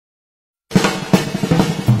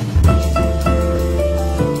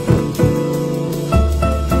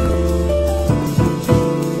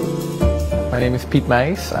name is Piet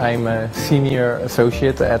Meijs. I'm a senior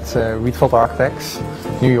associate at Rietveld Architects,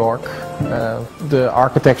 New York. The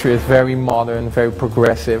architecture is very modern, very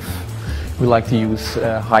progressive. We like to use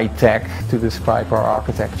high tech to describe our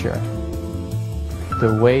architecture.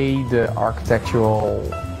 The way the architectural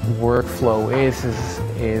workflow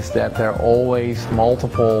is that there are always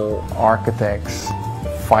multiple architects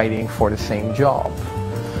fighting for the same job.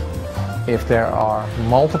 If there are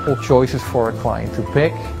multiple choices for a client to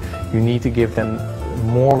pick, you need to give them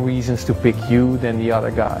more reasons to pick you than the other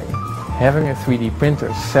guy. Having a 3D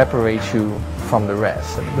printer separates you from the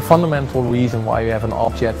rest. The fundamental reason why you have an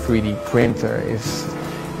object 3D printer is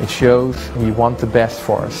it shows we want the best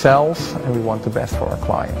for ourselves and we want the best for our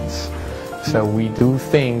clients. So we do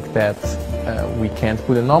think that we can't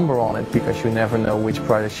put a number on it because you never know which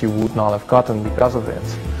products you would not have gotten because of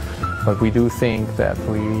it. But we do think that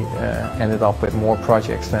we ended up with more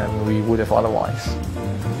projects than we would have otherwise.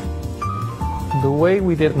 The way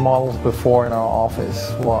we did models before in our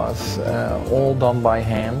office was all done by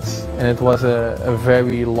hand, and it was a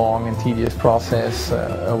very long and tedious process.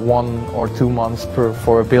 1 or 2 months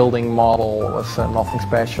for a building model was nothing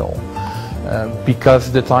special.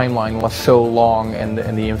 Because the timeline was so long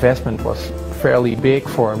and the investment was fairly big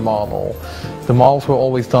for a model, the models were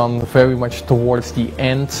always done very much towards the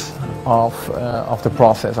end of the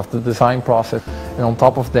process, of the design process. And on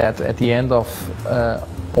top of that, at the end of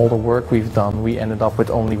all the work we've done, we ended up with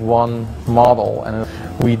only one model, and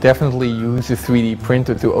we definitely use a 3D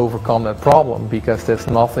printer to overcome that problem, because there's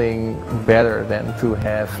nothing better than to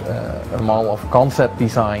have a model of concept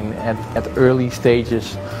design at early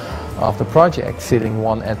stages of the project, sitting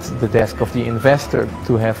one at the desk of the investor,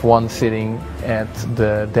 to have one sitting at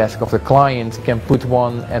the desk of the client, can put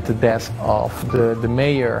one at the desk of the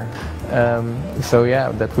mayor. So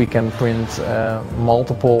yeah, that we can print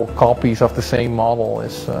multiple copies of the same model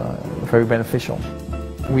is very beneficial.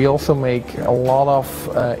 We also make a lot of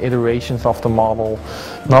iterations of the model,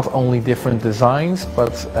 not only different designs,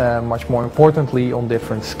 but much more importantly on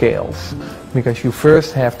different scales. Because you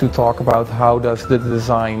first have to talk about how does the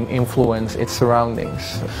design influence its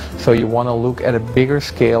surroundings. So you want to look at a bigger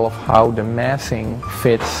scale of how the massing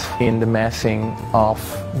fits in the massing of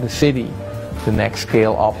the city. The next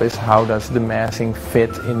scale up is how does the massing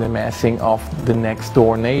fit in the massing of the next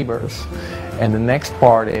door neighbors. And the next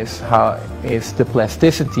part is how is the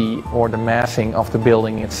plasticity or the massing of the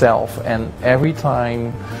building itself. And every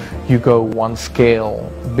time you go one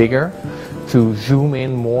scale bigger, to zoom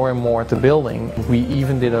in more and more at the building, we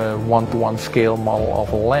even did a 1-to-1 scale model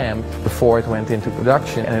of a lamp before it went into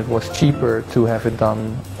production, and it was cheaper to have it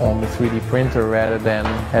done on the 3D printer rather than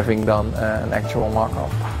having done an actual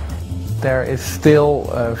mock-up. There is still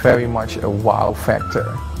very much a wow factor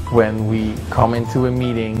when we come into a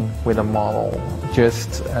meeting with a model.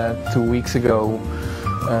 Just 2 weeks ago,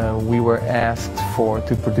 we were asked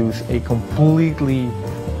to produce a completely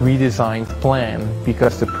redesigned plan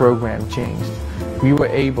because the program changed. We were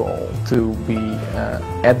able to be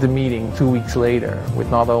at the meeting 2 weeks later with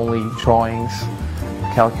not only drawings,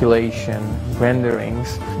 calculation,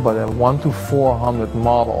 renderings, but a 1 to 400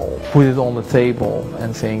 model, put it on the table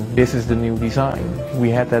and saying this is the new design. We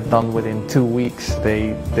had that done within 2 weeks.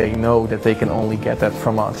 They know that they can only get that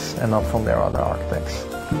from us and not from their other architects.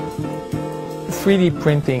 3D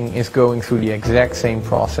printing is going through the exact same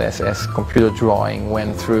process as computer drawing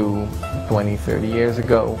went through 20-30 years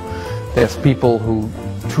ago. There's people who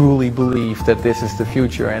truly believe that this is the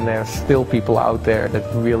future, and there's still people out there that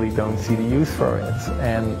really don't see the use for it.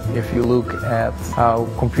 And if you look at how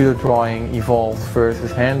computer drawing evolved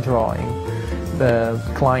versus hand drawing, the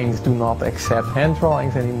clients do not accept hand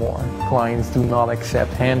drawings anymore. Clients do not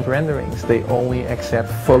accept hand renderings. They only accept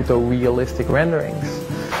photorealistic renderings.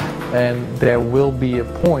 And there will be a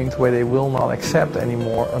point where they will not accept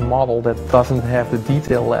anymore a model that doesn't have the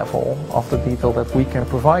detail level of the detail that we can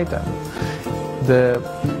provide them.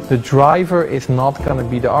 The driver is not going to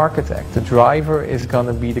be the architect. The driver is going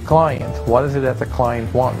to be the client. What is it that the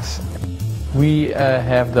client wants? We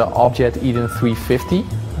have the Objet Eden 350.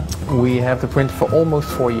 We have the print for almost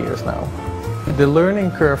 4 years now. The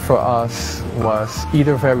learning curve for us was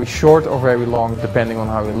either very short or very long, depending on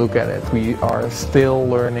how we look at it. We are still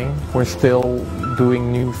learning. We're still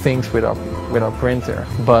doing new things with our printer.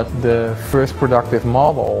 But the first productive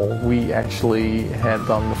model we actually had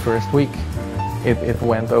done the first week. It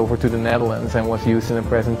went over to the Netherlands and was used in a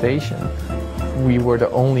presentation. We were the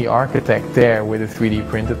only architect there with a 3D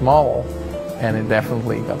printed model, and it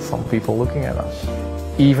definitely got some people looking at us.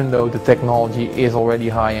 Even though the technology is already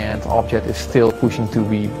high-end, Objet is still pushing to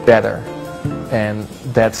be better. And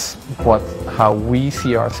that's how we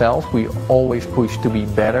see ourselves. We always push to be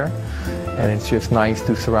better. and it's just nice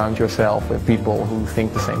to surround yourself with people who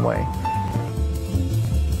think the same way.